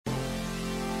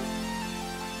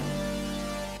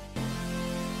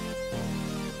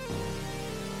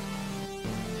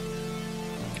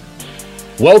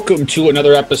Welcome to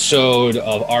another episode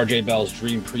of RJ Bell's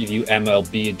Dream Preview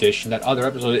MLB edition. That other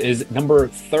episode is number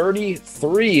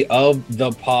 33 of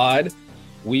the pod.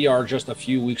 We are just a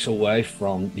few weeks away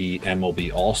from the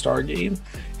MLB All-Star Game,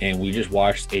 and we just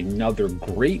watched another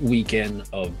great weekend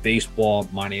of baseball.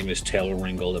 My name is Taylor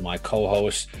Ringgold, and my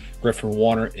co-host Griffin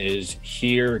Warner is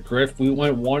here. Griff, we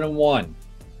went 1-1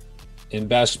 in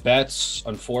best bets.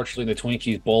 Unfortunately, the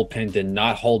Twinkies bullpen did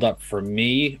not hold up for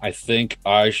me. I think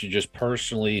I should just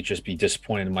personally be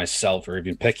disappointed in myself for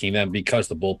even picking them because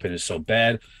the bullpen is so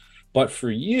bad. But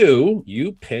for you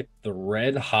picked the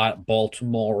red-hot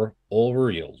Baltimore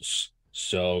Orioles.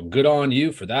 So good on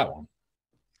you for that one.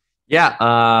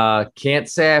 Yeah, can't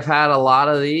say I've had a lot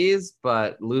of these,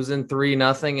 but losing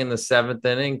 3-0 in the seventh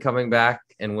inning, coming back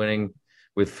and winning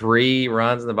with 3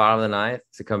 runs in the bottom of the ninth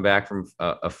to come back from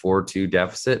a 4-2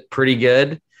 deficit. Pretty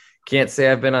good. Can't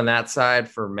say I've been on that side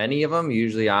for many of them.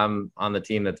 Usually I'm on the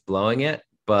team that's blowing it,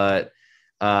 but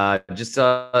just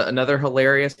another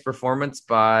hilarious performance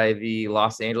by the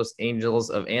Los Angeles Angels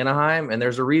of Anaheim. And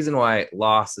there's a reason why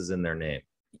loss is in their name.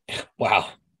 Wow.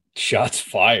 Shots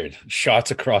fired.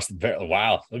 Shots across the barrel.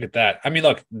 Wow. Look at that. I mean,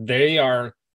 look, they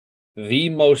are the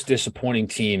most disappointing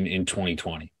team in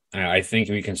 2020. I think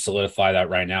we can solidify that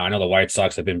right now. I know the White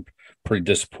Sox have been pretty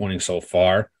disappointing so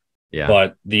far,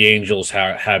 but the Angels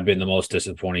have been the most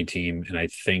disappointing team. And I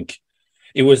think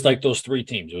it was like those 3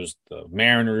 teams. It was the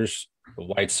Mariners, the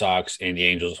White Sox, and the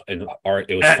Angels. And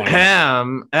it was funny.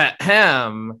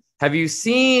 Have you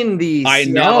seen the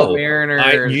Seattle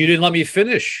Mariners? You didn't let me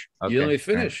finish. Okay. You didn't let me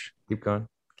finish. Right. Keep going.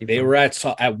 They were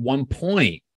at one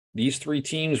point. These 3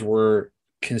 teams were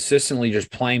consistently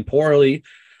just playing poorly.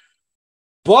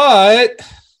 But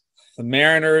the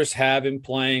Mariners have been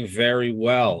playing very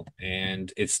well,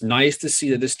 and it's nice to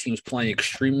see that this team's playing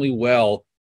extremely well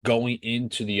going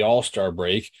into the All-Star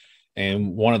break.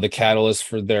 And one of the catalysts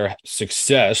for their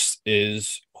success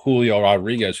is Julio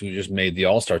Rodriguez, who just made the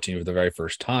All-Star team for the very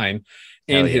first time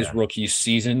in his rookie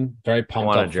season. Very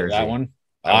pumped up for that one.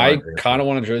 I kind of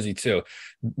want a jersey too.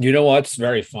 You know what's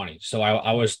very funny? So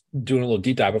I was doing a little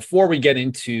deep dive before we get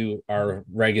into our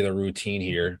regular routine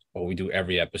here, what we do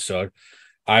every episode.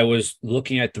 I was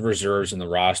looking at the reserves and the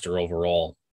roster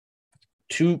overall.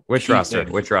 Which roster?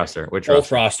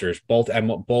 Both rosters,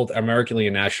 both American League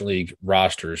and National League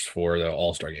rosters for the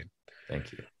All-Star Game.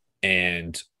 Thank you.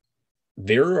 And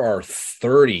there are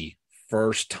 30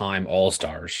 first-time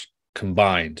All-Stars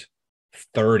combined.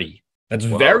 30. That's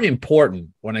very important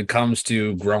when it comes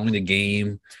to growing the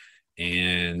game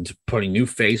and putting new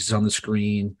faces on the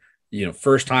screen. You know,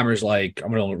 first timers like,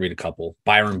 I'm going to read a couple.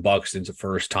 Byron Buxton's a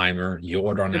first timer.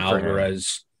 Jordan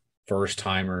Alvarez, first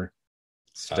timer.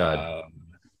 Stud.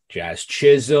 Jazz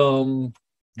Chisholm,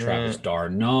 Travis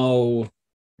d'Arnaud,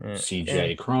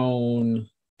 CJ Crone,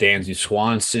 Dansby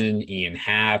Swanson, Ian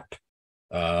Happ,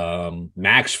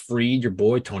 Max Fried, your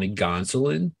boy, Tony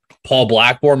Gonsolin. Paul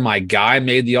Blackburn, my guy,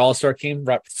 made the All-Star team,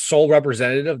 sole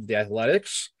representative of the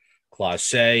Athletics.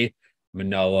 Clase,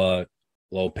 Manoah,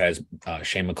 Lopez,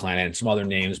 Shane McClanahan, and some other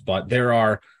names. But there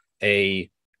are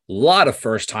a lot of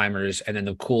first-timers. And then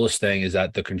the coolest thing is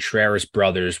that the Contreras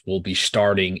brothers will be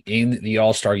starting in the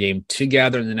All-Star game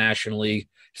together in the National League.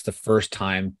 It's the first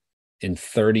time in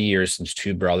 30 years since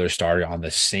 2 brothers started on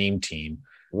the same team.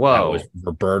 Whoa. That was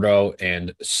Roberto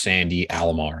and Sandy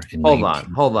Alomar.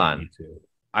 Hold on.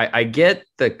 I get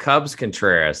the Cubs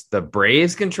Contreras. The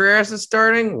Braves Contreras is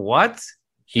starting? What?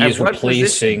 He's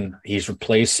replacing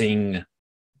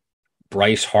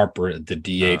Bryce Harper at the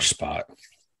DH spot.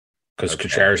 Because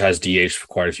Contreras has DH for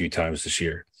quite a few times this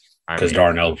year. Because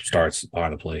Darnell starts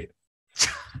behind the plate.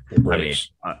 What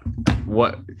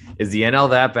is the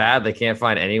NL that bad? They can't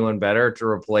find anyone better to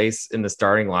replace in the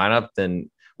starting lineup than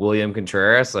William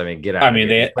Contreras? I mean, get out.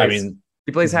 He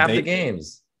plays half the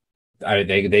games.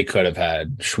 They could have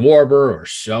had Schwarber or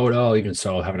Soto, even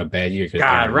so having a bad year.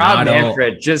 God, Rob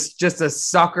Manfred, just a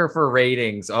sucker for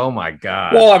ratings. Oh my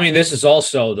God. Well, I mean, this is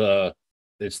also the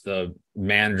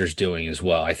manager's doing as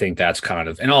well. I think that's kind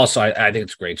of, and also I think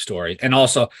it's a great story. And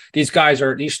also these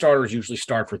starters usually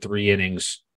start for 3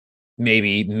 innings,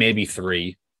 maybe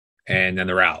 3, and then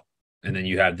they're out. And then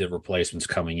you have the replacements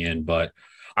coming in. But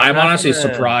I'm honestly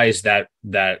surprised that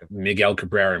Miguel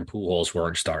Cabrera and Pujols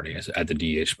weren't starting at the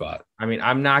DH spot. I mean,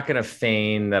 I'm not going to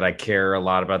feign that I care a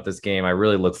lot about this game. I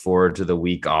really look forward to the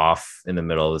week off in the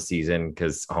middle of the season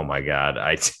because, oh my God,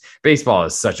 baseball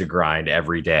is such a grind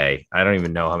every day. I don't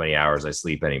even know how many hours I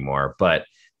sleep anymore. But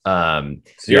I'm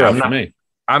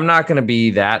not going to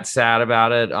be that sad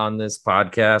about it on this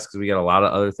podcast because we got a lot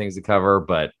of other things to cover.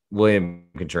 But William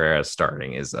Contreras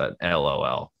starting is an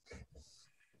LOL.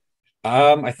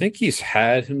 I think he's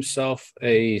had himself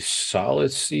a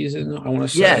solid season, I want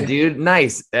to Yeah, say. dude,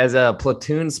 nice. As a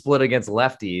platoon split against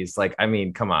lefties, like I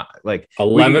mean, come on, like we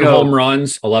could 11 home go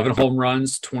runs, 11 home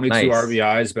runs, 22 nice.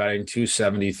 RBIs, batting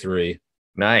 273.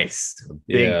 Nice.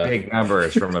 Big, Yeah. big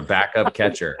numbers from a backup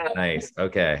catcher. Nice.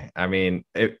 Okay. I mean,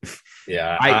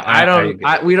 Yeah, I I don't,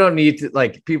 agree. we don't need to,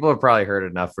 like, people have probably heard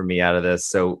enough from me out of this.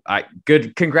 So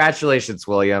congratulations,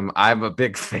 William. I'm a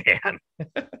big fan.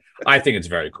 I think it's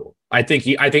very cool. I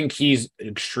think he's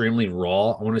extremely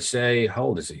raw. I want to say, how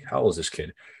old is he? How old is this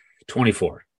kid?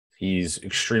 24. He's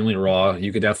extremely raw.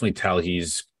 You could definitely tell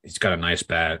he's got a nice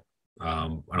bat. I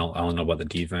don't know about the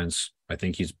defense. I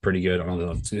think he's pretty good. I don't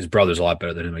know. His brother's a lot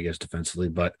better than him, I guess, defensively.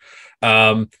 But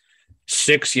um,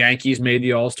 6 Yankees made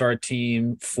the All-Star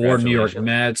team, 4 New York Congratulations.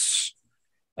 Mets.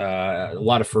 A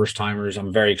lot of first timers.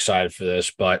 I'm very excited for this,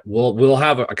 but we'll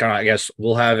have a kind of, I guess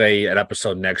we'll have an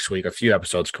episode next week, a few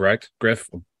episodes, correct, Griff?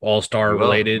 All star We will.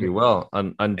 related, We will.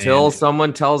 Until and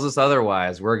someone tells us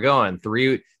otherwise, we're going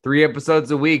three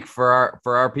episodes a week for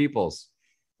our peoples.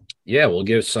 yeah, we'll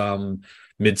give some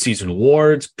mid-season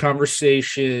awards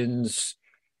conversations,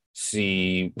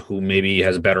 see who maybe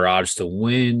has better odds to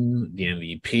win the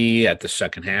MVP at the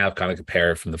second half, kind of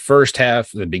compare it from the first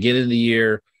half, the beginning of the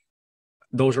year.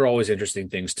 Those are always interesting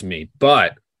things to me.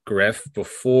 But Griff,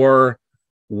 before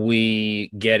we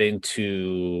get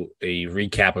into a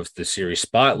recap of the series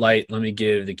spotlight, let me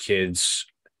give the kids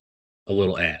a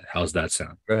little ad. How's that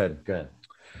sound? Go ahead. Go ahead.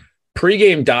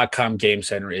 Pregame.com Game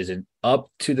Center is an up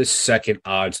to the second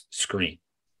odds screen.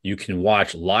 You can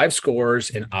watch live scores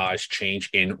and odds change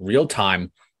in real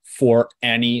time for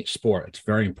any sport. It's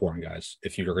very important, guys,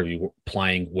 if you're going to be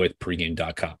playing with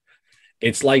pregame.com.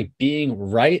 It's like being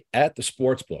right at the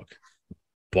sports book,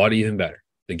 but even better.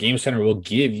 The Game Center will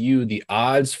give you the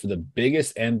odds for the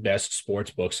biggest and best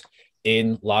sports books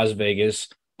in Las Vegas,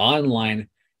 online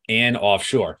and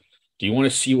offshore. Do you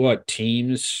want to see what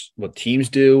teams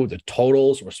do, the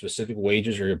totals or specific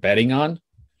wagers you're betting on?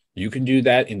 You can do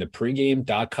that in the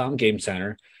pregame.com Game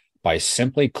Center by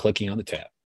simply clicking on the tab.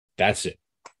 That's it.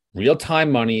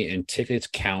 Real-time money and tickets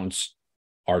counts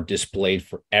are displayed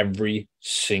for every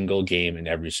single game in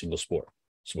every single sport.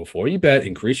 So before you bet,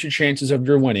 increase your chances of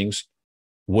your winnings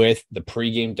with the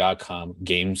pregame.com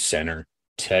Game Center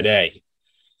today.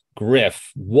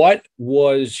 Griff, what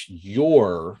was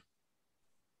your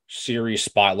series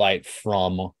spotlight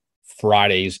from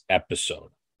Friday's episode?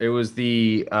 It was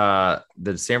the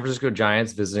San Francisco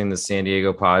Giants visiting the San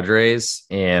Diego Padres,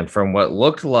 and from what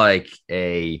looked like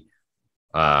a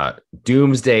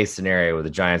doomsday scenario with the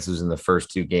Giants losing the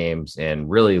first 2 games and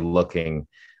really looking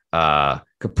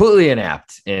completely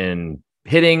inept in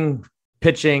hitting,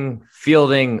 pitching,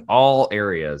 fielding, all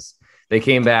areas. They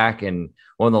came back and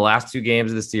won the last 2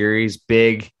 games of the series.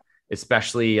 Big,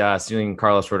 especially seeing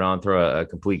Carlos Rodon throw a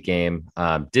complete game.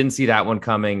 Didn't see that one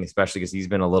coming, especially because he's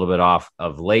been a little bit off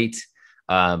of late,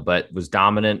 but was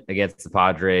dominant against the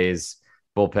Padres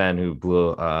bullpen, who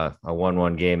blew a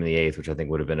 1-1 game in the 8th, which I think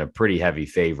would have been a pretty heavy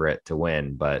favorite to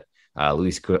win. But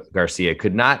Luis Garcia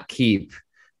could not keep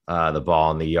the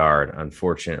ball in the yard.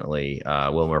 Unfortunately,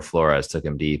 Wilmer Flores took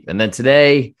him deep. And then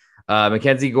today,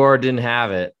 Mackenzie Gore didn't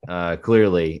have it,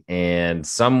 clearly. And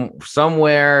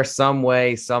somewhere, some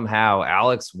way, somehow,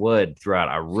 Alex Wood threw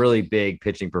out a really big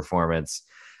pitching performance.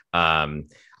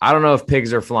 I don't know if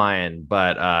pigs are flying,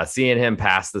 but seeing him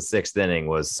pass the 6th inning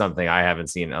was something I haven't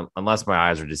seen, unless my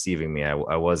eyes are deceiving me. I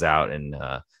was out in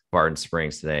Barton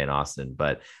Springs today in Austin,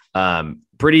 but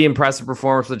pretty impressive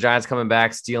performance for the Giants coming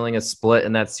back, stealing a split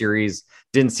in that series.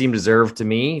 Didn't seem deserved to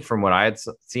me from what I had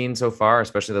seen so far,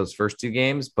 especially those first 2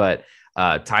 games, but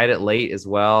tied it late as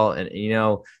well. And,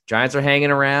 Giants are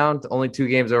hanging around, only 2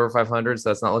 games over 500, so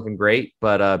that's not looking great,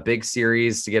 but a big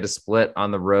series to get a split on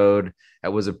the road.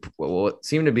 That was what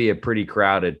seemed to be a pretty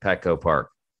crowded Petco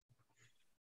Park.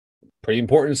 Pretty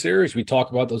important series. We talk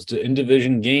about those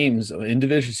in-division games.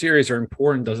 In-division series are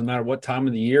important. Doesn't matter what time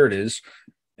of the year it is.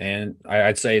 And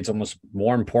I'd say it's almost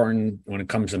more important when it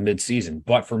comes to midseason.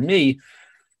 But for me,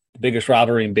 the biggest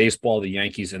rivalry in baseball, the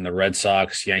Yankees and the Red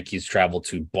Sox. Yankees travel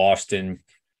to Boston.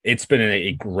 It's been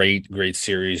a great, great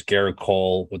series. Garrett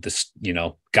Cole with this,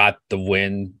 got the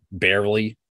win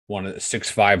barely. Won a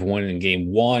 6-5 win in game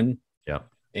 1. Yeah.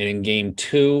 And in game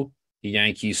 2, the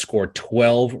Yankees scored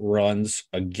 12 runs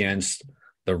against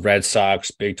the Red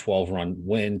Sox. Big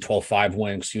 12-5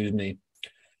 win, excuse me.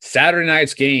 Saturday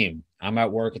night's game. I'm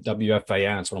at work at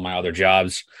WFAN. It's one of my other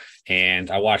jobs.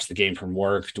 And I watched the game from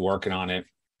work, working on it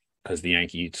because the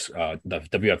Yankees, the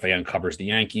WFAN covers the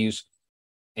Yankees.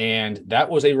 And that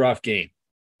was a rough game.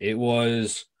 It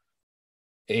was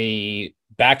a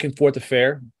back and forth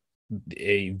affair.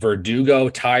 a Verdugo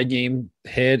tie game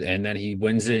hit, and then he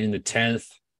wins it in the 10th.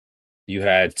 You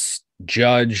had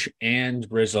Judge and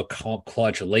Rizzo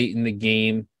clutch late in the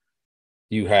game.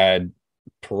 You had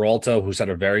Peralta, who's had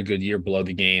a very good year below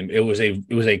the game. It was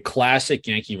a classic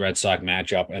Yankee Red Sox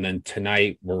matchup. And then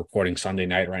tonight, we're recording Sunday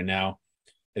night right now.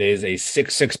 It is a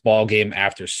 6-6 ball game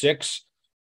after 6.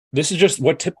 This is just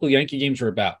what typical Yankee games are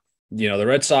about. The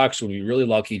Red Sox would be really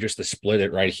lucky just to split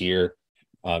it right here.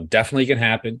 Definitely can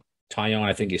happen. Taillon,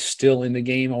 I think, is still in the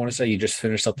game. I want to say he just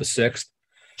finished up the 6th.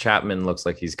 Chapman looks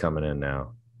like he's coming in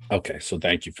now. Okay, so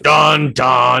thank you for dun.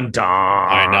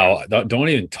 I know. Don't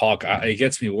even talk. It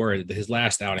gets me worried. His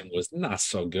last outing was not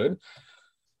so good.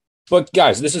 But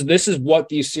guys, this is what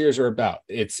these series are about.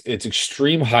 It's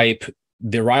extreme hype.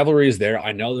 The rivalry is there.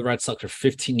 I know the Red Sox are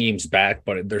 15 games back,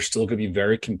 but they're still going to be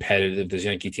very competitive. This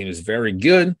Yankee team is very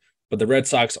good, but the Red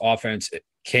Sox offense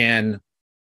can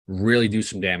really do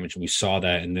some damage. We saw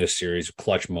that in this series,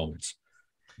 clutch moments.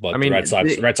 But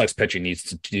the Red Sox pitching needs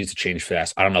to change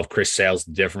fast. I don't know if Chris Sale's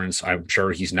the difference. I'm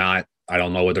sure he's not. I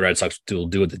don't know what the Red Sox will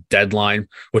do at the deadline,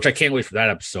 which I can't wait for that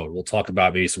episode. We'll talk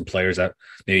about maybe some players that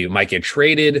maybe might get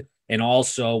traded, and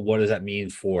also what does that mean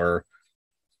for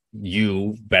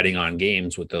you betting on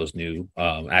games with those new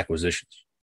acquisitions.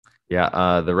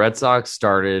 Yeah, the Red Sox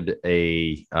started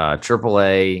a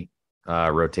AAA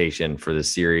rotation for the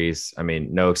series. I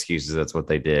mean, no excuses. That's what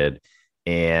they did.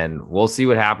 And we'll see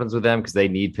what happens with them because they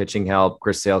need pitching help.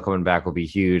 Chris Sale coming back will be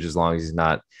huge as long as he's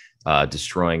not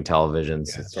destroying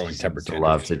televisions. Yeah, throwing temperature.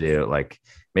 Love to do. Like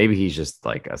maybe he's just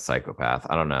like a psychopath.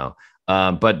 I don't know.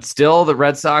 But still, the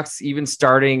Red Sox, even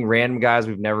starting random guys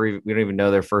we don't even know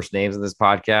their first names in this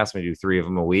podcast. We do 3 of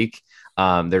them a week.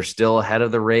 They're still ahead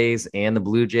of the Rays and the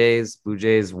Blue Jays. Blue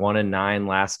Jays 1-9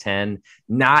 last 10.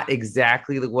 Not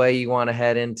exactly the way you want to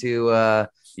head into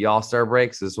the All-Star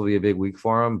break. So this will be a big week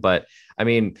for them. But I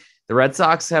mean, the Red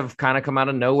Sox have kind of come out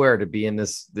of nowhere to be in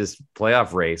this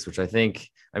playoff race, which I think,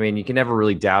 I mean, you can never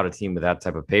really doubt a team with that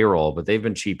type of payroll, but they've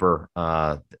been cheaper.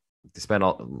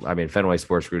 Fenway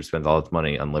Sports Group spends all its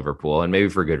money on Liverpool, and maybe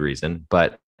for good reason.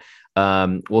 But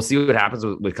we'll see what happens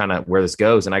with kind of where this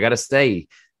goes. And I got to say,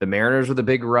 the Mariners with a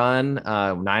big run,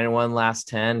 9-1 last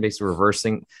 10, basically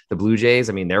reversing the Blue Jays.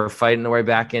 I mean, they're fighting their way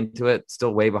back into it,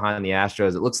 still way behind the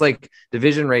Astros. It looks like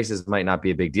division races might not be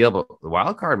a big deal, but the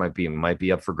wild card might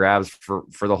be up for grabs for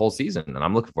the whole season, and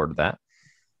I'm looking forward to that.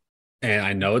 And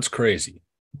I know it's crazy.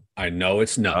 I know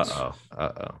it's nuts.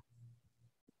 Uh-oh.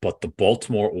 But the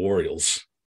Baltimore Orioles,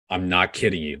 I'm not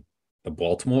kidding you. The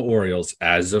Baltimore Orioles,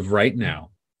 as of right now,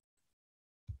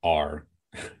 are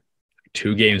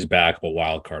 2 games back of a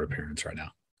wild card appearance right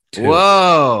now. 2.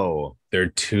 Whoa. They're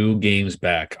 2 games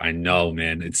back. I know,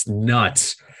 man. It's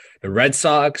nuts. The Red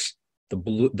Sox,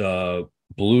 the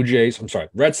Blue Jays,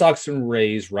 Red Sox and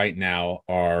Rays right now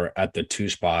are at the 2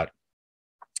 spot.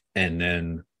 And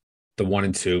then the 1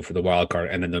 and 2 for the wild card.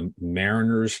 And then the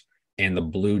Mariners and the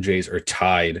Blue Jays are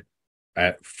tied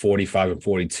at 45 and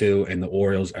 42, and the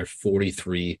Orioles are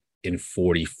 43 and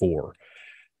 44.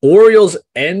 Orioles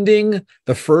ending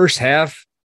the first half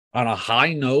on a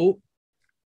high note.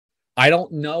 I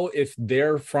don't know if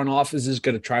their front office is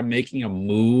going to try making a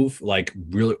move. Like,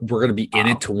 really, we're going to be in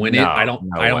it to win it. I don't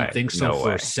think so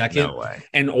for a second. No way.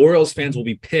 And Orioles fans will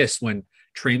be pissed when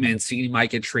Trey Mancini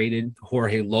might get traded.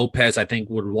 Jorge Lopez, I think,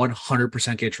 would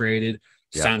 100% get traded.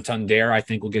 Yep. Santander, I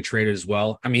think, will get traded as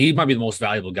well. I mean, he might be the most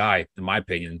valuable guy, in my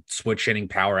opinion. Switch hitting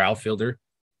power outfielder,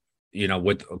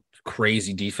 with a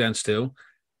crazy defense too.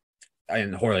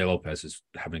 And Jorge Lopez is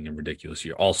having a ridiculous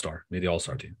year. All-star, maybe the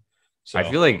All-Star team. So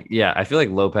I feel like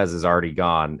Lopez is already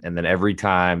gone. And then every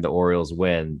time the Orioles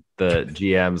win, the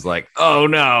GM's like, oh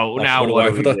no, now what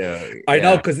do we do? I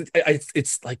know, because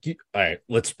it's like, all right,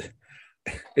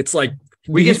 it's like,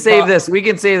 we can save this. We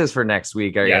can save this for next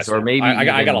week, I guess, or maybe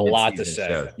I got a lot to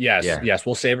say. Yes,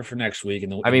 we'll save it for next week.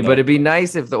 And but it'd be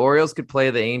nice if the Orioles could play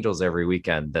the Angels every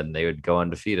weekend. Then they would go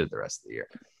undefeated the rest of the year.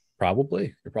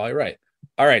 Probably, you're probably right.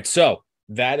 All right, so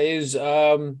that is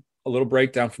a little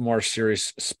breakdown from our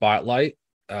series spotlight.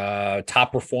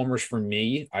 Top performers for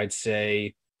me, I'd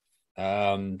say,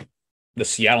 the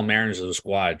Seattle Mariners of the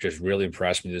squad just really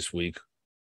impressed me this week.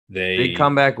 Big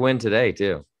comeback win today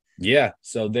too. Yeah,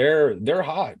 so they're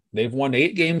hot. They've won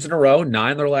 8 games in a row,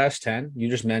 9 of their last 10. You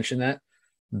just mentioned that.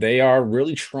 They are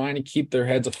really trying to keep their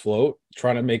heads afloat,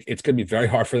 it's going to be very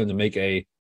hard for them to make a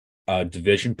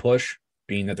division push,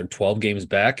 being that they're 12 games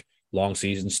back, long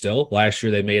season still. Last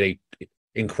year, they made a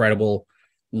incredible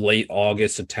late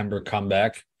August, September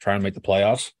comeback, trying to make the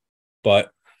playoffs.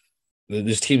 But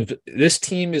this team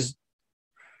is,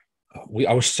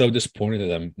 I was so disappointed in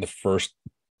them the first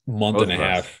month and a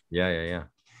half. Yeah.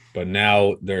 but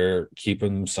now they're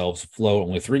keeping themselves afloat.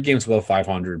 Only 3 games above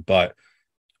 500, but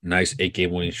nice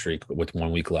 8-game winning streak with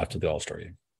 1 week left of the All-Star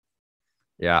game.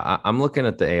 Yeah, I'm looking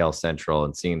at the AL Central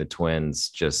and seeing the Twins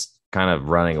just kind of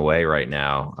running away right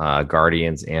now.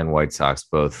 Guardians and White Sox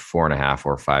both 4.5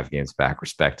 or 5 games back,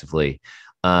 respectively.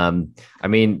 I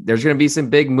mean, there's going to be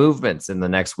some big movements in the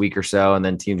next week or so, and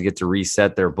then teams get to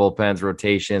reset their bullpens,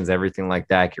 rotations, everything like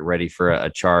that. Get ready for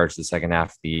a charge the second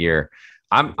half of the year.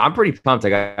 I'm pretty pumped. I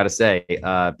got to say,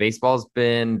 baseball's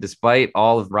been, despite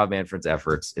all of Rob Manfred's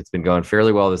efforts, it's been going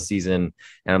fairly well this season,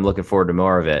 and I'm looking forward to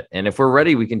more of it. And if we're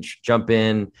ready, we can jump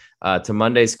in to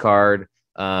Monday's card.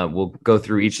 We'll go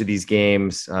through each of these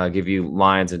games, give you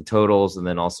lines and totals, and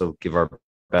then also give our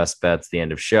best bets at the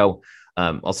end of show.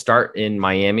 I'll start in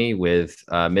Miami with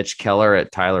Mitch Keller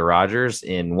at Tyler Rogers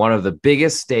in one of the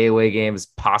biggest stay away games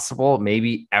possible,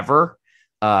 maybe ever.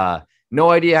 No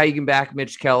idea how you can back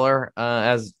Mitch Keller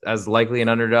as likely an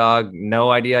underdog. No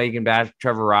idea how you can back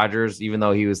Trevor Rogers, even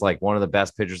though he was like one of the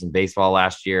best pitchers in baseball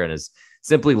last year and has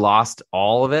simply lost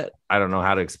all of it. I don't know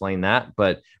how to explain that,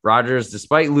 but Rogers,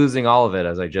 despite losing all of it,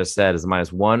 as I just said, is a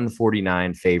minus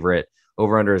 149 favorite.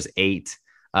 Over under is 8.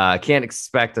 Can't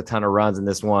expect a ton of runs in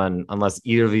this one unless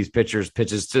either of these pitchers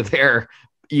pitches to their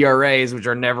ERAs, which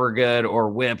are never good, or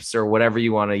whips, or whatever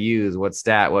you want to use. What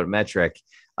stat, what metric?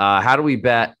 How do we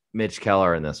bet Mitch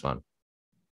Keller in this one?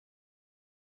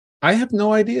 I have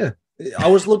no idea. I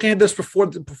was looking at this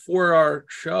before our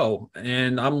show,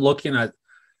 and I'm looking at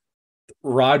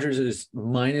Rogers is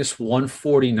minus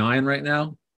 149 right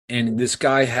now, and this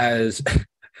guy has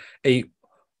he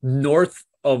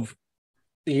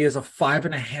has a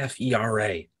 5.5 ERA.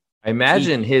 I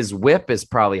imagine his whip is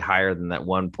probably higher than that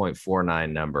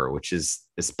 1.49 number, which is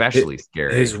especially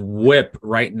scary. His whip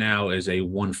right now is a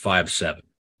 157.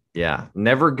 Yeah,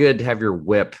 never good to have your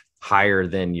whip higher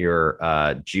than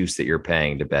your juice that you're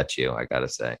paying to bet you, I gotta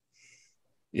say.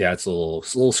 Yeah, it's a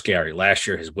little scary. Last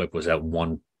year his whip was at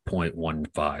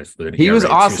 1.15. He was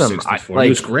awesome. He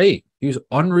was great. He was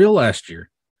unreal last year.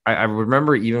 I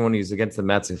remember even when he was against the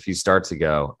Mets a few starts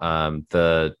ago,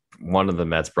 one of the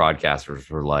Mets broadcasters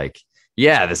were like,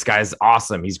 yeah, this guy's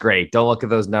awesome. He's great. Don't look at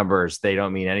those numbers. They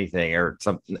don't mean anything, or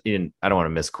something. I don't want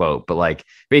to misquote, but like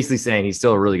basically saying he's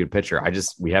still a really good pitcher.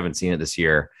 We haven't seen it this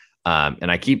year.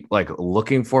 And I keep like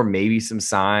looking for maybe some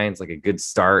signs, like a good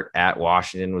start at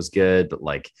Washington was good, but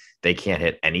like they can't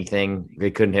hit anything.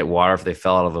 They couldn't hit water if they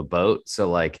fell out of a boat. So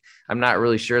like, I'm not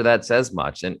really sure that says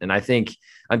much. And I think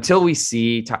until we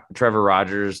see Trevor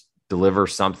Rogers deliver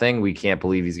something, we can't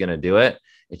believe he's going to do it.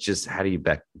 It's just, how do you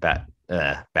back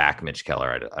Mitch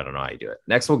Keller? I don't know how you do it.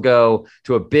 Next, we'll go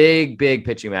to a big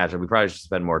pitching matchup. We probably should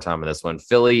spend more time on this one.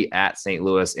 Philly at St.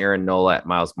 Louis, Aaron Nola at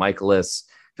Miles Michaelis.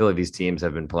 Feel like these teams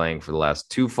have been playing for the last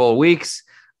 2 full weeks.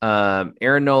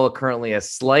 Aaron Nola currently a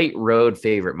slight road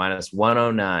favorite, minus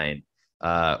 109,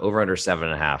 over under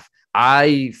 7.5.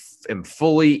 I am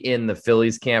fully in the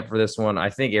Phillies camp for this one. I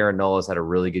think Aaron Nola's had a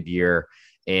really good year,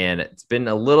 and it's been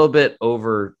a little bit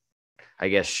over, I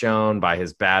guess, shown by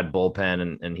his bad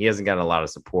bullpen, and he hasn't gotten a lot of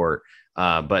support.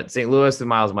 But St. Louis and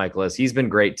Miles Michaelis, he's been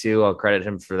great too. I'll credit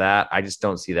him for that. I just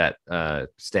don't see that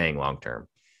staying long term.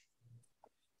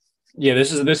 Yeah,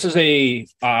 this is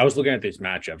I was looking at these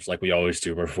matchups like we always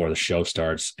do before the show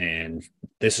starts, and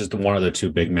this is one of the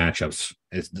 2 big matchups.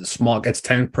 It's the small, it's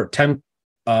 10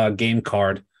 game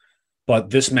card, but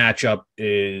this matchup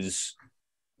is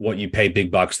what you pay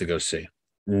big bucks to go see.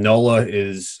 Nola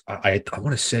is, I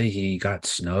want to say he got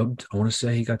snubbed.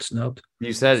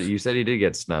 You said he did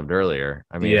get snubbed earlier.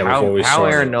 I mean, yeah, how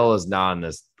Aaron Nola's not on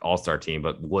this All-Star team,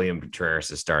 but William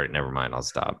Contreras is starting. Never mind, I'll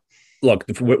stop. Look,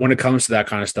 when it comes to that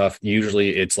kind of stuff,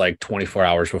 usually it's like 24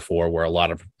 hours before where a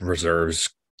lot of reserves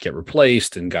get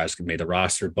replaced and guys can make the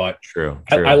roster. But true.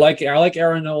 I like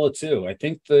Aaron Nola too. I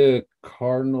think the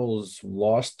Cardinals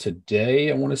lost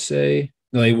today. I want to say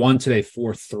no, they won today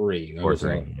 4-3.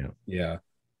 4-3. Yeah.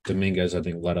 Dominguez, I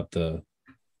think, led up the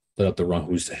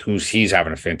run. He's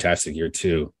having a fantastic year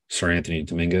too. Sir Anthony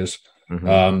Dominguez.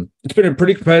 Mm-hmm. It's been a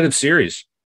pretty competitive series.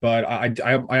 But I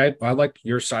like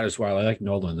your side as well. I like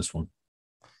Nola in this one.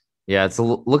 Yeah, it's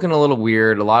looking a little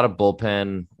weird. A lot of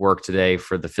bullpen work today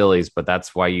for the Phillies, but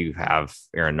that's why you have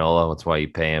Aaron Nola. That's why you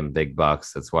pay him big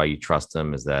bucks. That's why you trust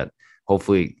him, is that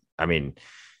hopefully, I mean,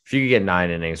 if you could get 9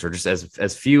 innings or just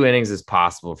as few innings as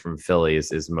possible from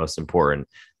Phillies is most important.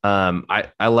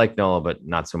 I like Nola, but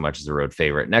not so much as a road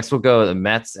favorite. Next, we'll go the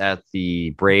Mets at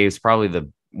the Braves, probably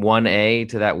the 1A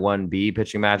to that 1B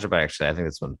pitching matchup. I think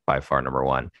this one by far number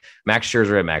 1. Max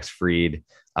Scherzer at Max Fried.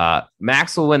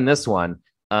 Max will win this one.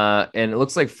 And it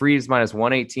looks like Fried's minus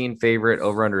 118 favorite.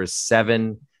 Over under is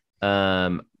 7.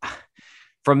 From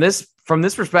from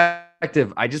this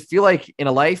perspective, I just feel like in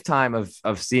a lifetime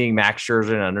of seeing Max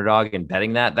Scherzer an underdog and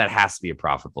betting that has to be a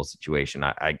profitable situation.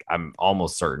 I'm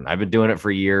almost certain. I've been doing it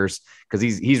for years because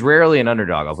he's rarely an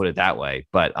underdog. I'll put it that way.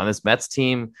 But on this Mets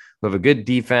team, who have a good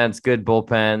defense, good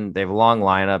bullpen, they have a long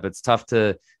lineup. It's tough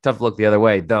to look the other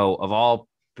way. Though of all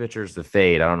pitchers to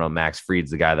fade, I don't know. Max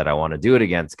Fried's the guy that I want to do it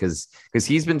against because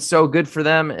he's been so good for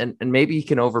them, and maybe he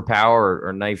can overpower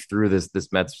or knife through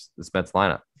this Mets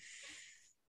lineup.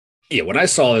 Yeah, when I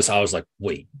saw this, I was like,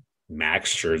 wait,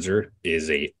 Max Scherzer is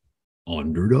a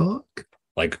underdog?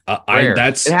 Like,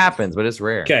 it happens, but it's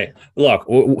rare. Okay, look,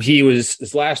 he was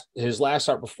his last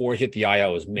start before he hit the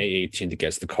IL was May 18th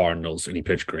against the Cardinals, and he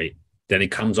pitched great. Then he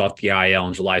comes off the IL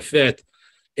on July 5th.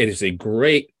 It is a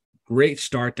great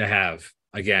start to have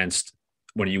against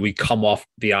when we come off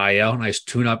the IL. Nice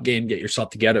tune-up game, get yourself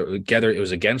together. It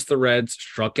was against the Reds,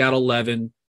 struck out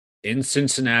 11 in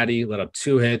Cincinnati, let up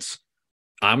 2 hits.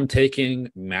 I'm taking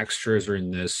Max Scherzer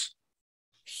in this.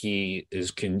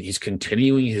 He's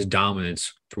continuing his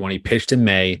dominance from when he pitched in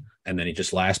May, and then he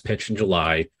just last pitched in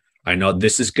July. I know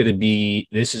this is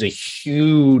a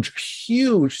huge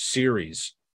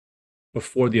series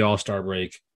before the All-Star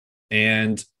break.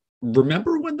 And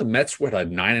remember when the Mets were at a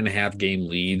 9.5 game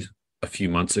lead a few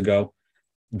months ago?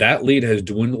 That lead has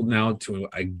dwindled now to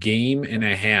a 1.5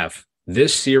 games.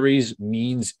 This series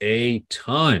means a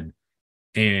ton.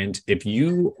 And if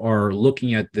you are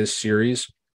looking at this series,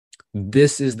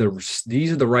 these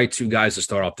are the right 2 guys to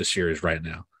start off the series right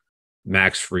now.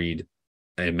 Max Fried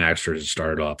and Max Scherzer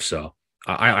started off. So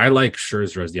I like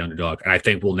Scherzer as the underdog. And I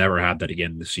think we'll never have that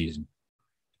again this season.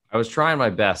 I was trying my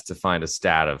best to find a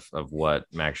stat of what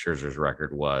Max Scherzer's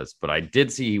record was, but I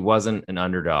did see he wasn't an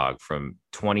underdog from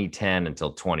 2010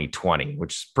 until 2020,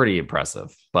 which is pretty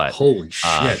impressive. But holy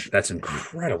shit, that's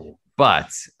incredible.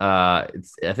 But I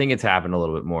think it's happened a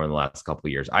little bit more in the last couple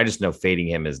of years. I just know fading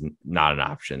him is not an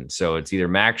option. So it's either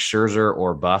Max Scherzer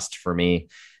or bust for me,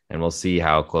 and we'll see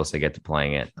how close I get to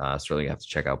playing it. Certainly have to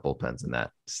check out bullpens and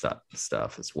that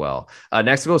stuff as well.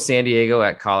 Next, we'll go San Diego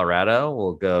at Colorado.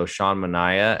 We'll go Sean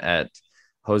Manaea at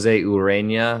Jose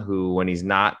Urena, who, when he's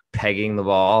not pegging the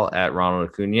ball at Ronald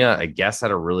Acuna, I guess had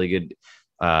a really good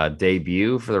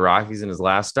debut for the Rockies in his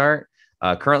last start.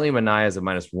 Currently, Manaea is a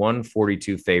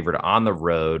 -142 favorite on the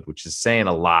road, which is saying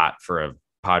a lot for a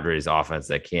Padres offense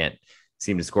that can't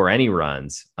seem to score any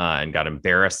runs and got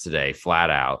embarrassed today, flat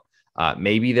out.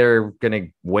 Maybe they're going to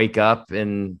wake up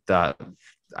in the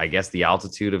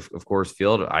altitude of Coors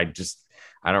Field. I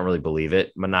don't really believe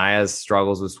it. Manaea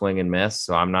struggles with swing and miss,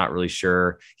 so I'm not really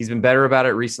sure. He's been better about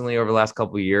it recently over the last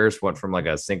couple of years. Went from like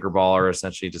a sinker baller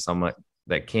essentially to someone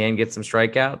that can get some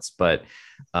strikeouts, but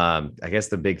I guess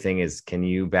the big thing is, can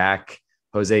you back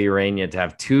Jose Urena to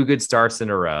have 2 good starts in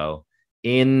a row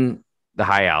in the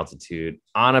high altitude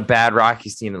on a bad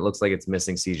Rockies team that looks like it's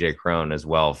missing CJ Cron as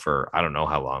well for I don't know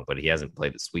how long, but he hasn't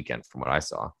played this weekend from what I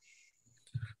saw.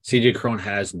 CJ Cron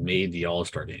has made the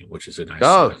All-Star game, which is a nice.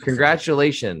 Oh,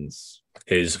 congratulations!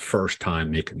 His first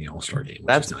time making the All-Star game.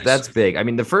 That's big. I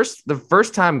mean, the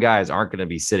first time guys aren't going to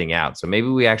be sitting out, so maybe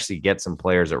we actually get some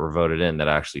players that were voted in that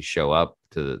actually show up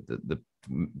to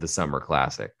the Summer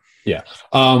Classic. Yeah.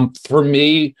 For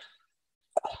me,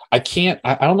 I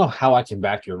don't know how I can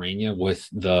back Urena with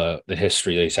the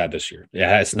history that he's had this year.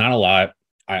 Yeah, it's not a lot.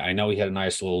 I know he had a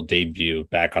nice little debut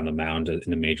back on the mound in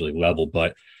the major league level,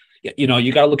 but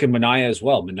you got to look at Manaea as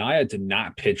well. Manaea did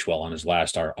not pitch well on his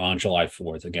last start on July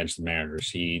 4th against the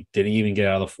Mariners. He didn't even get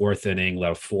out of the 4th inning,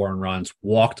 let up 4 runs,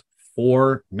 walked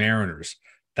 4 Mariners.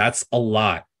 That's a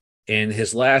lot. In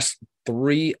his last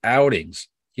 3 outings,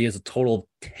 he has a total of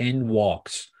 10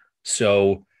 walks.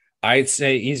 So I'd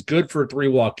say he's good for a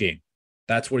 3-walk game.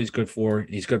 That's what he's good for.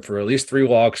 He's good for at least 3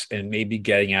 walks and maybe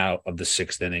getting out of the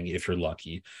 6th inning if you're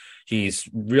lucky. He's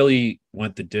really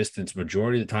went the distance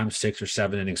majority of the time, 6 or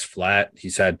 7 innings flat.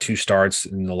 He's had 2 starts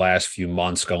in the last few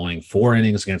months going 4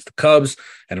 innings against the Cubs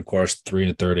and, of course, 3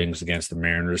 1/3 innings against the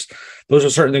Mariners. Those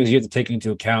are certain things you have to take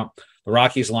into account. The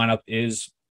Rockies lineup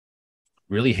is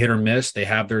really hit or miss. They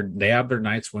have their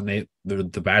nights when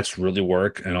the bats really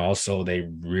work, and also they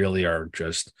really are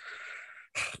just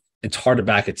 – it's hard to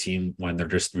back a team when they're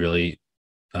just really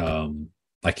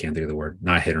I can't think of the word.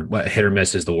 Not hit or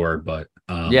miss is the word, but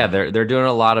yeah, they're doing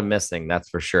a lot of missing. That's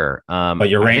for sure. But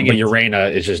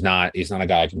Urena is just not. He's not a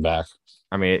guy I can back.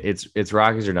 I mean, it's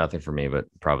Rockies or nothing for me, but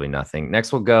probably nothing.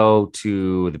 Next, we'll go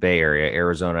to the Bay Area,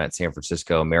 Arizona at San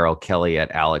Francisco, Merrill Kelly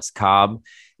at Alex Cobb.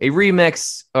 A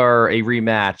remix or a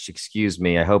rematch, excuse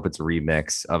me. I hope it's a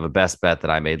remix of a best bet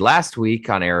that I made last week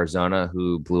on Arizona,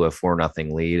 who blew a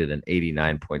 4-0 lead at an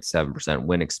 89.7%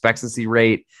 win expectancy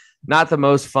rate. Not the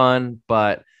most fun,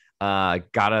 but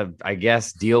Gotta, I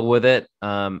guess, deal with it.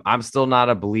 I'm still not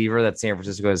a believer that San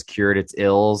Francisco has cured its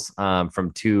ills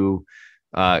from two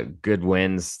good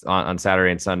wins on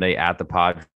Saturday and Sunday at the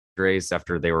Padres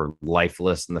after they were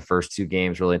lifeless in the first two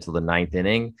games, really until the ninth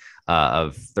inning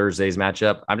of Thursday's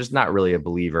matchup. I'm just not really a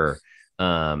believer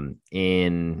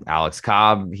in Alex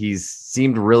Cobb. He's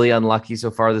seemed really unlucky so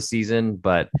far this season,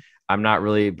 but I'm not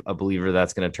really a believer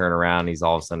that's going to turn around. He's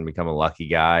all of a sudden become a lucky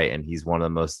guy, and he's one of the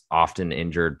most often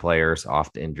injured players,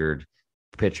 often injured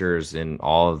pitchers in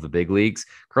all of the big leagues.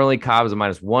 Currently, Cobb is a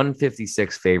minus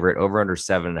 156 favorite, over under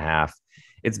 7.5.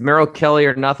 It's Merrill Kelly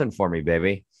or nothing for me,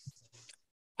 baby.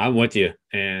 I'm with you.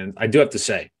 And I do have to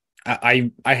say,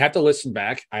 I have to listen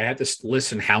back. I had to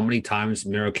listen how many times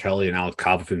Merrill Kelly and Alex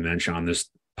Cobb have been mentioned on this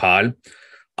pod.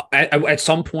 At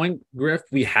some point, Griff,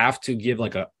 we have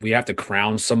to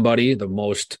crown somebody the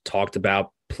most talked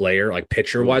about player, like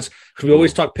pitcher wise, because we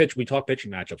always talk pitching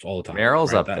matchups all the time.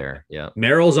 Merrill's up there. Yeah.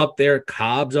 Merrill's up there.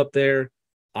 Cobb's up there.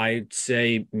 I'd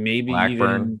say maybe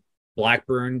even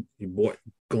Blackburn,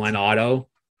 Glenn Otto.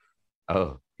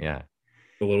 Oh, yeah.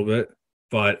 A little bit.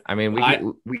 But I mean,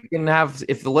 we can have,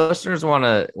 if the listeners want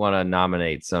to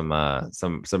nominate some of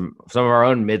our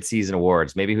own midseason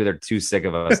awards, maybe who they're too sick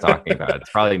of us talking about. It's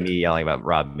probably me yelling about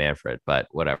Rob Manfred, but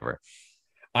whatever.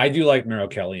 I do like Merrill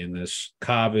Kelly in this.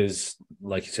 Cobb is,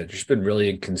 like you said, just been really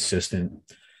inconsistent,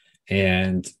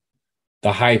 and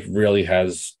the hype really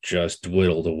has just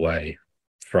dwindled away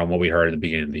from what we heard at the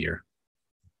beginning of the year.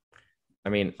 I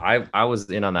mean, I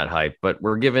was in on that hype, but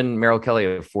we're giving Merrill Kelly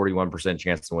a 41%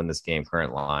 chance to win this game,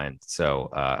 current line. So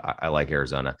I like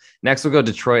Arizona. Next, we'll go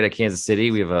Detroit at Kansas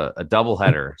City. We have a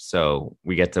doubleheader, so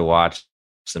we get to watch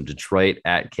some Detroit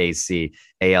at KC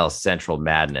AL Central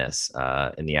madness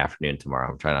in the afternoon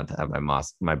tomorrow. I'm trying not to have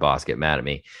my boss get mad at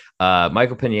me.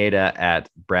 Michael Pineda at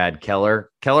Brad Keller.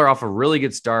 Keller off a really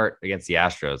good start against the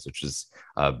Astros, which is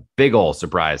a big old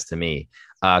surprise to me.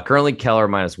 Currently, Keller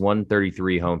minus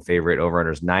 133 home favorite, over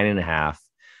under is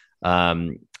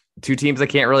 9.5. Two teams I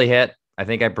can't really hit. I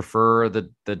think I prefer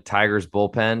the Tigers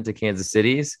bullpen to Kansas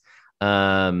City's.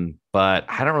 But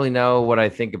I don't really know what I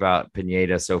think about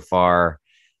Pineda so far.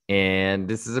 And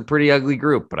this is a pretty ugly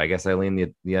group, but I guess I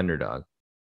lean the underdog.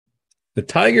 The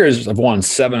Tigers have won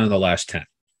 7 of the last 10.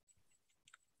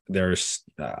 There's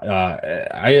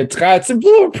it's a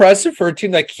little impressive for a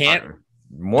team that can't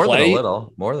more play. than a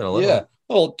little. Yeah.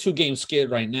 Well, 2-game skid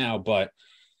right now, but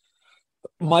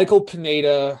Michael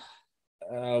Pineda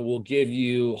will give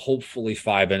you hopefully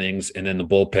 5 innings, and then the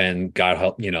bullpen got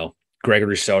help.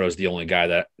 Gregory Soto is the only guy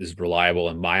that is reliable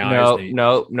in my eyes.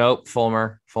 No.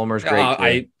 Fulmer's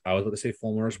great. I was going to say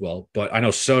Fulmer as well, but I know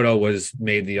Soto was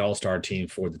made the All-Star team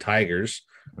for the Tigers.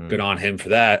 Good on him for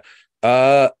that.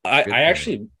 I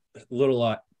actually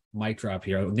little mic drop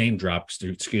here, name drop.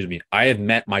 Excuse me. I have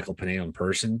met Michael Pineda in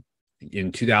person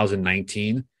in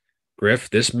 2019. Griff,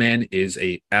 this man is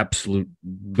a absolute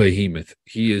behemoth.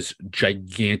 He is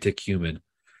gigantic human.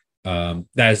 That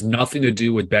has nothing to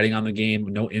do with betting on the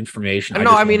game. No information.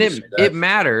 No, I mean it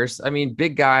matters. I mean,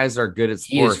 big guys are good at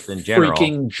sports in general.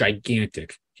 Freaking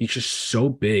gigantic. He's just so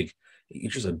big.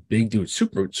 He's just a big dude.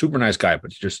 Super nice guy,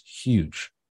 but he's just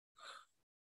huge.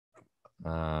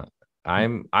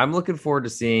 I'm looking forward to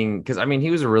seeing, because I mean he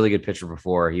was a really good pitcher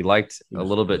before. He liked a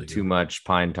little bit too much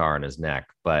pine tar in his neck,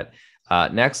 but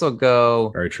next we'll go.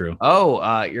 Very true.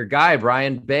 Your guy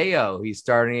Brian Bayo. He's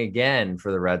starting again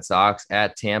for the Red Sox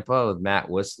at Tampa with Matt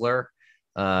Whistler.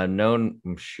 No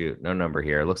number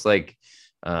here. It looks like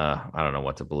I don't know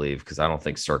what to believe, because I don't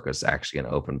think Circa's actually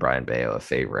going to open Brian Bayo a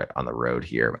favorite on the road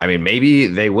here. I mean, maybe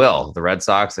they will. The Red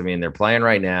Sox, I mean, they're playing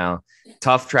right now.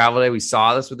 Tough travel day. We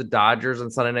saw this with the Dodgers on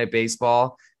Sunday Night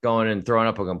Baseball, going and throwing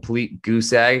up a complete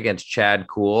goose egg against Chad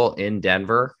Kuhl in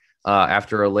Denver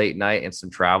after a late night and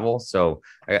some travel. So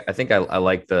I think I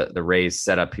like the Rays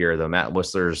setup here, though. Matt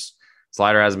Whistler's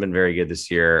slider hasn't been very good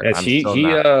this year. Yes,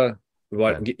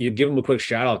 you give him a quick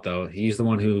shout out, though. He's the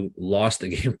one who lost the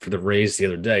game for the Rays the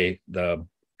other day, the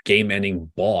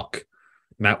game-ending balk.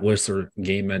 Matt Whistler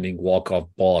game-ending walk-off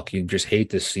balk. You just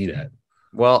hate to see that.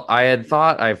 Well, I had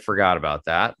thought I forgot about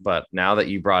that, but now that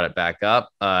you brought it back up,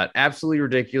 absolutely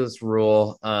ridiculous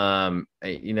rule.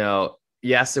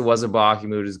 Yes, it was a balk. He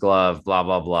moved his glove, blah,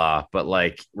 blah, blah. But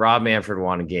like Rob Manfred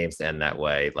wanted games to end that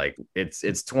way. Like it's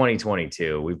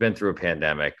 2022. We've been through a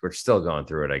pandemic. We're still going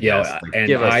through it, I guess.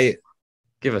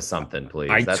 Give us something, please.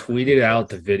 I tweeted out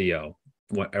the video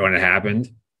when it happened.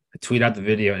 I tweeted out the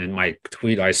video, and in my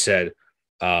tweet I said,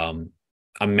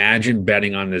 imagine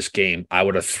betting on this game. I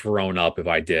would have thrown up if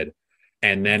I did.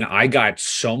 And then I got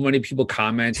so many people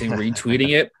commenting, retweeting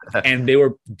it. And they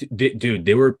were, dude,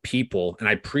 there were people, and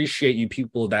I appreciate you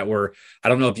people that were, I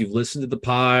don't know if you've listened to the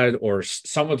pod or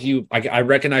some of you, I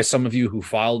recognize some of you who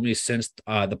followed me since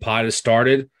the pod has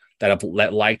started that have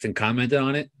liked and commented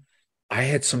on it. I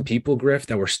had some people, Griff,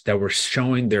 that were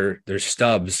showing their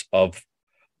stubs of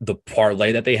the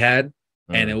parlay that they had.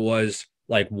 And it was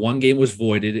like one game was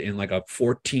voided in like a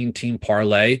 14-team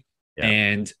parlay. Yeah.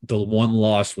 And the one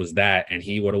loss was that, and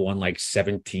he would have won like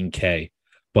 17K,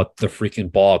 but the freaking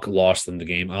ball lost them the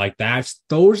game. I'm like,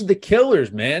 those are the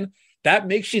killers, man. That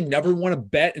makes you never want to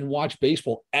bet and watch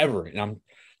baseball ever. And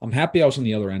I'm happy I was on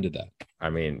the other end of that. I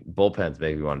mean, bullpens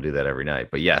make me want to do that every night.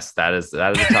 But yes, that is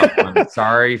a tough one.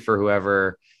 Sorry for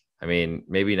whoever. I mean,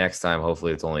 maybe next time,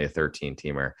 hopefully it's only a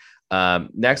 13-teamer.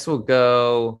 Next we'll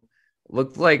go.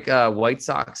 Looked like White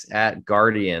Sox at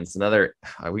Guardians.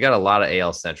 We got a lot of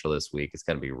AL Central this week. It's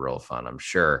going to be real fun, I'm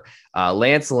sure.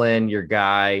 Lance Lynn, your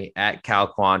guy at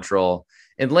Cal Quantrill.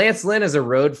 And Lance Lynn is a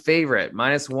road favorite,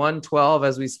 minus 112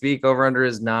 as we speak, over under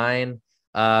his 9.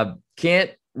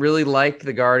 Can't really like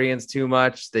the Guardians too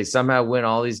much. They somehow win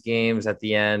all these games at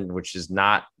the end, which is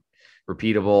not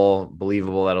repeatable,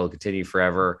 believable. That'll continue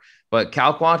forever. But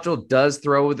Cal Quantrill does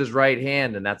throw with his right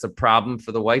hand, and that's a problem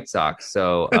for the White Sox.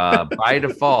 So by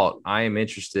default, I am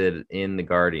interested in the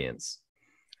Guardians.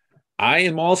 I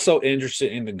am also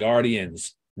interested in the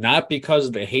Guardians, not because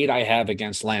of the hate I have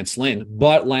against Lance Lynn,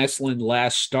 but Lance Lynn's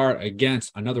last start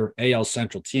against another AL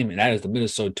Central team, and that is the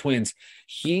Minnesota Twins.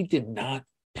 He did not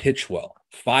pitch well.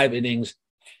 5 innings,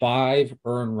 5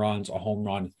 earned runs, a home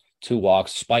run, 2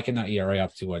 walks, spiking that ERA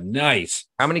up to a nice.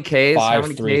 How many Ks?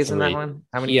 5.33. In that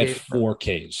one? He had 4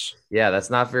 Ks. Yeah, that's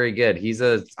not very good. He's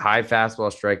a high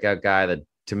fastball strikeout guy that,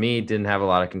 to me, didn't have a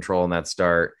lot of control in that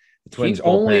start. The Twins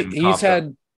he's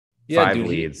had 5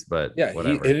 leads, but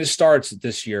whatever. In his starts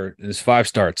this year, in his 5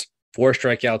 starts, 4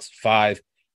 strikeouts, 5,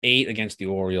 8 against the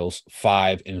Orioles,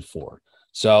 5 and 4.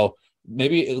 So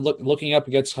maybe looking up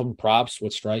against some props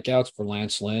with strikeouts for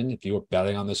Lance Lynn, if you were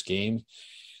betting on this game.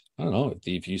 I don't know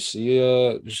if you see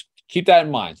just keep that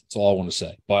in mind. That's all I want to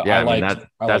say. But yeah,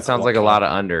 that sounds like a lot of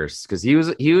unders because he was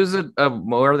a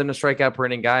more than a strikeout per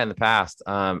inning guy in the past.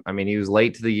 I mean, he was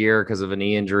late to the year because of a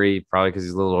knee injury, probably because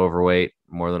he's a little overweight,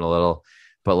 more than a little.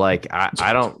 But like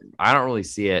I don't really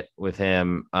see it with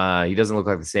him. He doesn't look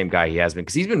like the same guy he has been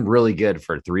because he's been really good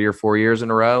for 3 or 4 years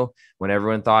in a row. When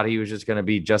everyone thought he was just going to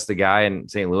be just the guy in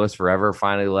St. Louis forever,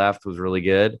 finally left, was really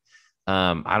good.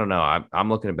 I don't know. I'm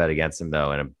looking to bet against him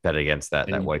though, and bet against that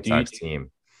White Sox team.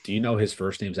 Do you know his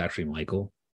first name is actually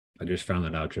Michael? I just found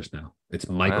that out just now. It's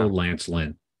Michael Lance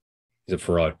Lynn. He's a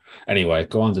fraud. Anyway,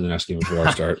 go on to the next game before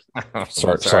I start.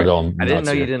 Start going. I didn't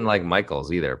know you didn't like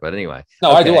Michaels either, but anyway.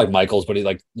 No, okay. I do like Michaels, but he's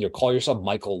call yourself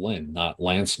Michael Lynn, not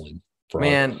Lance Lynn.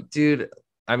 Man, dude.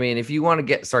 I mean, if you want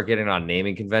to start getting on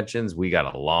naming conventions, we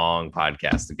got a long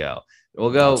podcast to go.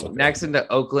 We'll go next into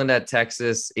Oakland at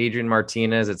Texas. Adrian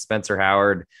Martinez at Spencer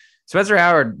Howard. Spencer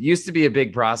Howard used to be a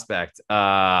big prospect.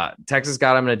 Texas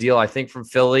got him in a deal, I think, from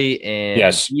Philly, and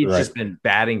he's just been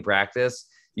batting practice.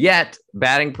 Yet,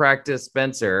 batting practice,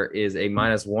 Spencer is a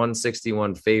minus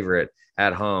 161 favorite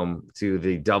at home to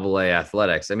the AA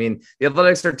Athletics. I mean, the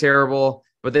Athletics are terrible,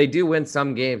 but they do win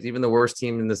some games. Even the worst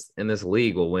team in this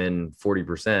league will win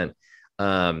 40%.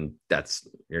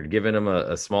 You're giving them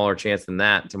a smaller chance than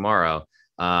that tomorrow.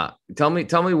 Tell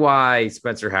me why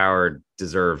Spencer Howard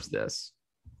deserves this.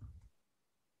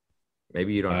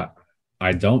 Maybe you don't know.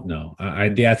 I don't know.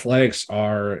 The Athletics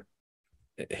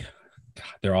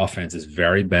their offense is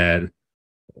very bad.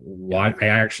 I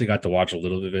actually got to watch a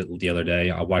little bit of it the other day.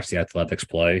 I watched the Athletics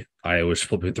play. I was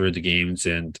flipping through the games,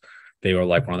 and they were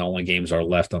like one of the only games are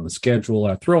left on the schedule.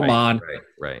 I threw them on.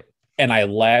 Right. And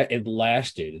it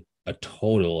lasted a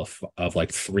total of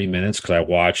like 3 minutes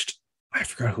because I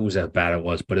forgot whose at bat it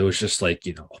was, but it was just like,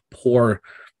 poor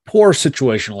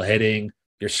situational hitting.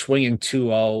 You're swinging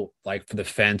 2-0 like for the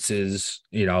fences,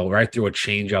 right through a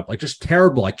changeup, like just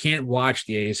terrible. I can't watch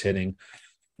the A's hitting.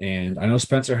 And I know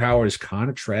Spencer Howard is kind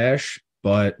of trash,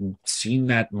 but seeing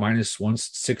that minus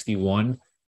 161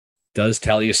 does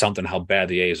tell you something how bad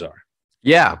the A's are.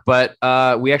 Yeah, but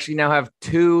we actually now have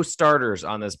 2 starters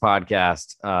on this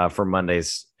podcast for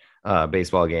Monday's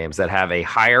baseball games that have a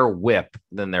higher whip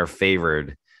than their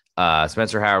favored.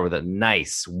 Spencer Howard with a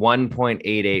nice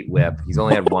 1.88 whip. He's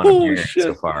only had one appearance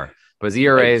so far, but his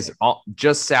ERA is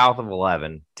just south of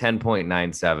 11,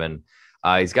 10.97.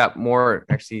 He's got more.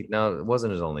 Actually, no, it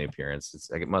wasn't his only appearance.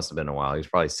 It must have been a while. He was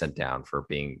probably sent down for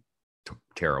being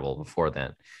terrible before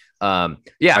then.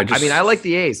 Yeah, I mean, I like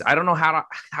the A's. I don't know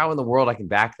how in the world I can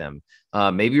back them.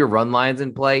 Maybe your run lines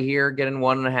in play here, getting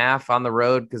 1.5 on the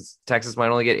road because Texas might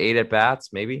only get 8 at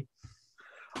bats. Maybe.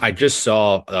 I just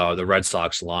saw the Red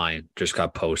Sox line just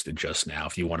got posted just now.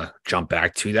 If you want to jump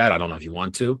back to that, I don't know if you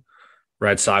want to.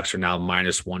 Red Sox are now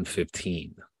minus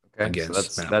 115. Okay,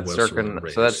 so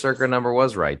that circa number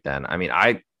was right then. I mean,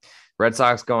 Red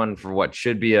Sox going for what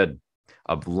should be a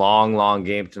long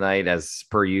game tonight, as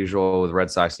per usual with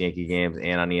Red Sox Yankee games,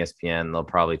 and on ESPN they'll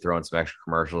probably throw in some extra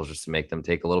commercials just to make them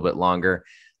take a little bit longer.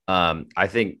 I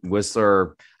think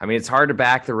Whistler, I mean, it's hard to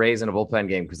back the Rays in a bullpen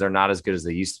game because they're not as good as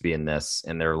they used to be in this,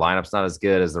 and their lineup's not as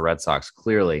good as the Red Sox,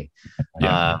 clearly.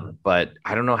 Yeah. But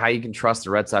I don't know how you can trust the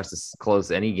Red Sox to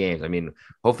close any games. I mean,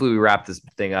 hopefully we wrap this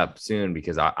thing up soon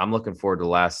because I'm looking forward to the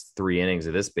last 3 innings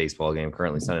of this baseball game,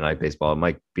 currently Sunday Night Baseball. It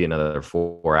might be another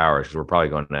 4 hours because we're probably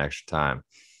going to extra time.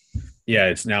 Yeah,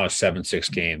 it's now a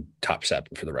 7-6 game, top 7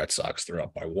 for the Red Sox. They're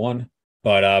up by 1.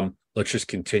 But let's just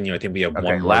continue. I think we have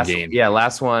one more game. Yeah,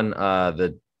 last one,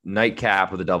 the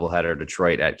nightcap of the doubleheader,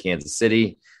 Detroit at Kansas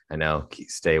City. I know,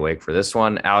 stay awake for this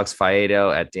one. Alex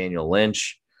Faedo at Daniel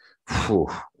Lynch. Whew,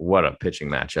 what a pitching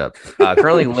matchup.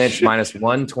 Currently Lynch minus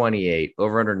 128,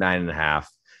 over under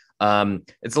 9.5.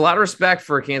 It's a lot of respect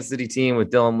for a Kansas City team with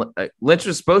Dylan. Lynch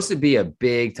was supposed to be a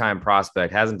big time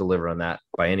prospect, hasn't delivered on that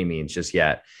by any means just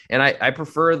yet. And I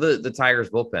prefer the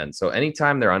Tigers bullpen. So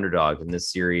anytime they're underdog in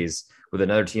this series with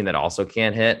another team that also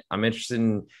can't hit, I'm interested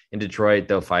in Detroit,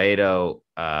 though. Faedo,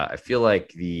 I feel like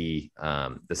the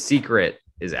secret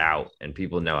is out and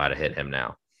people know how to hit him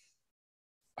now.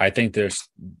 I think this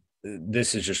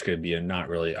is just going to be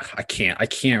I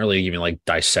can't really even like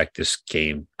dissect this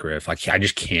game, Griff. I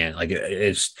just can't. Like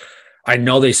I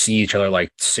know they see each other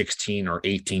like 16 or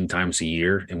 18 times a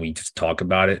year and we just talk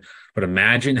about it, but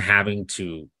imagine having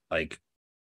to like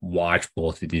watch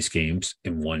both of these games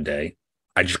in one day.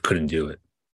 I just couldn't do it.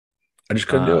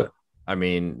 Do it. I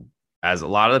mean, as a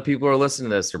lot of the people who are listening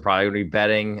to this are probably going to be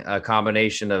betting a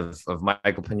combination of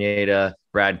Michael Pineda,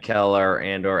 Brad Keller,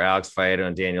 and or Alex Faedo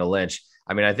and Daniel Lynch.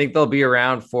 I mean, I think they'll be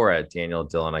around for it. Daniel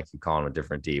Dillon, I keep calling him a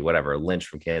different D, whatever. Lynch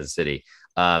from Kansas City.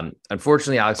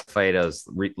 Unfortunately, Alex Faedo's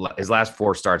his last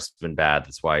 4 starts have been bad.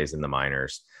 That's why he's in the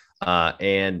minors.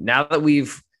 And now that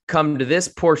we've come to this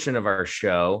portion of our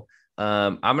show,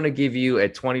 I'm going to give you a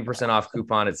 20% off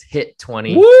coupon. It's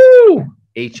HIT20. Woo!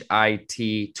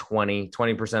 HIT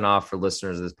 20% off for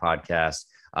listeners of this podcast.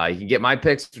 You can get my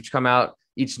picks, which come out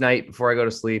each night before I go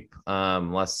to sleep,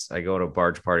 unless I go to a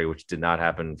barge party, which did not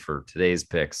happen for today's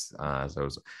picks. So it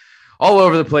was all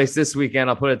over the place this weekend,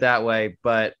 I'll put it that way.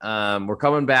 But we're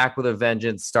coming back with a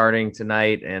vengeance starting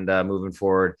tonight and moving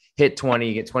forward. Hit 20,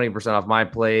 you get 20% off my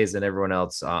plays and everyone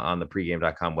else on the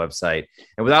pregame.com website.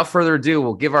 And without further ado,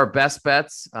 we'll give our best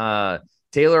bets.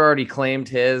 Taylor already claimed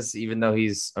his, even though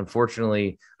he's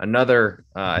unfortunately another.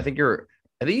 I think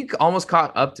you almost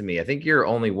caught up to me. I think you're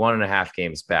only 1.5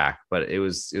 games back, but it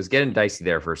was getting dicey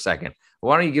there for a second.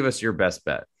 Why don't you give us your best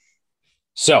bet?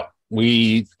 So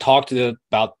we talked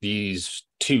about these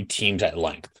 2 teams at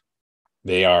length.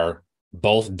 They are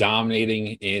both dominating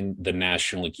in the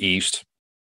National League East.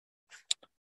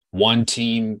 One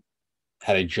team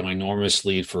had a ginormous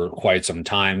lead for quite some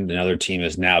time. Another team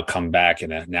has now come back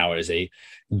and now is a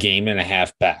 1.5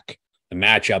 games back. The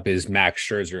matchup is Max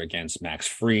Scherzer against Max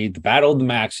Fried, the battle of the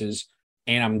Maxes,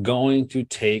 and I'm going to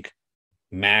take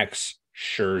Max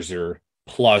Scherzer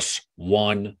plus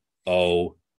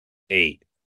 108.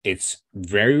 It's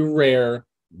very rare,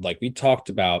 like we talked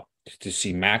about, to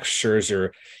see Max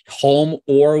Scherzer home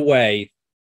or away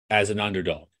as an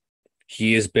underdog.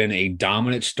 He has been a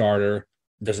dominant starter.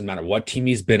 Doesn't matter what team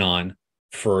he's been on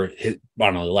for the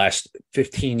last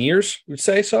 15 years, I would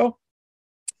say so.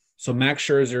 So Max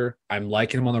Scherzer, I'm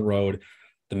liking him on the road.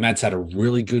 The Mets had a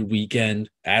really good weekend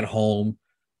at home.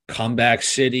 Comeback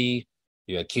City.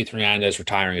 You had Keith Hernandez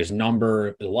retiring his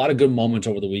number. A lot of good moments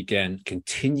over the weekend.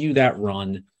 Continue that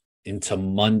run into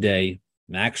Monday.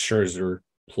 Max Scherzer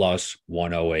plus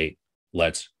 108.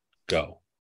 Let's go.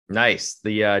 Nice.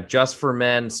 The Just for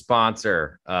Men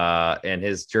sponsor and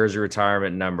his jersey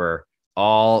retirement number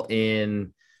all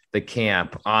in the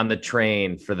camp on the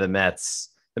train for the Mets.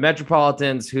 The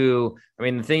Metropolitans, who, I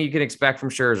mean, the thing you can expect from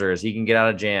Scherzer is he can get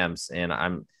out of jams.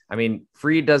 And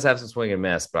Fried does have some swing and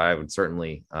miss, but I would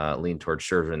certainly lean towards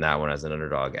Scherzer in that one as an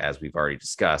underdog, as we've already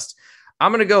discussed.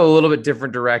 I'm going to go a little bit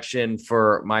different direction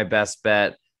for my best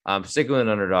bet. Sticking with an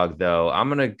underdog, though. I'm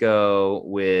going to go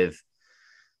with,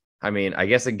 I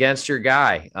guess against your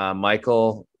guy,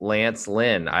 Michael Lance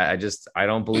Lynn. I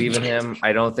don't believe in him.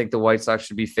 I don't think the White Sox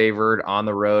should be favored on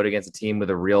the road against a team with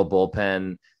a real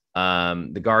bullpen.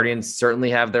 The Guardians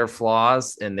certainly have their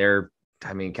flaws, and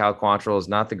Cal Quantrill is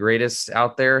not the greatest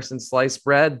out there since sliced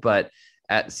bread, but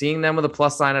at seeing them with a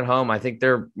plus sign at home, I think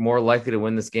they're more likely to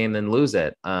win this game than lose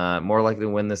it. More likely to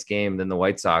win this game than the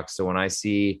White Sox. So when I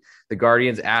see the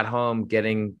Guardians at home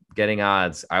getting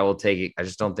odds, I will take it. I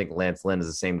just don't think Lance Lynn is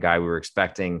the same guy we were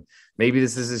expecting. Maybe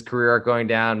this is his career arc going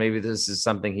down. Maybe this is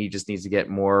something he just needs to get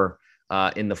more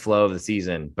in the flow of the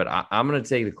season. But I'm going to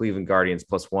take the Cleveland Guardians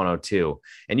plus 102.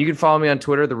 And you can follow me on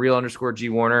Twitter, the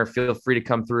real_G Warner. Feel free to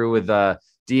come through with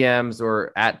DMs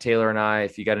or at Taylor and I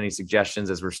if you got any suggestions,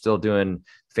 as we're still doing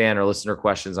fan or listener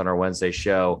questions on our Wednesday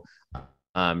show.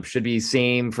 Should be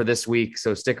same for this week.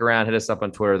 So stick around, hit us up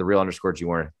on Twitter, the real_G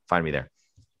Warner. Find me there.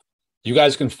 You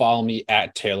guys can follow me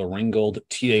at Taylor Ringgold,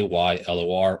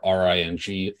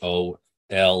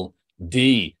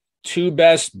 TaylorRinggold. 2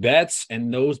 best bets,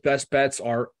 and those best bets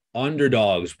are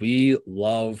underdogs. We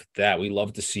love that. We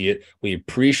love to see it. We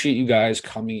appreciate you guys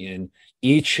coming in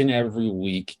each and every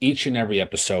week, each and every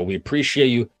episode. We appreciate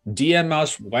you. DM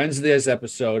us Wednesday's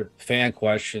episode, fan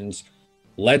questions.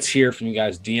 Let's hear from you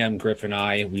guys. DM Griff and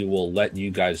I. We will let you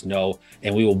guys know,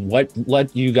 and we will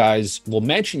let you guys, we'll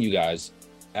mention you guys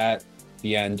at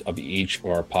the end of each of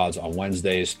our pods on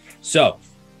Wednesdays. So,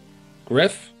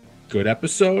 Griff, good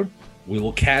episode. We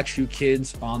will catch you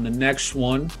kids on the next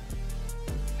one.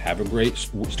 Have a great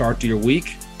start to your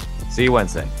week. See you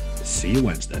Wednesday. See you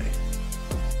Wednesday.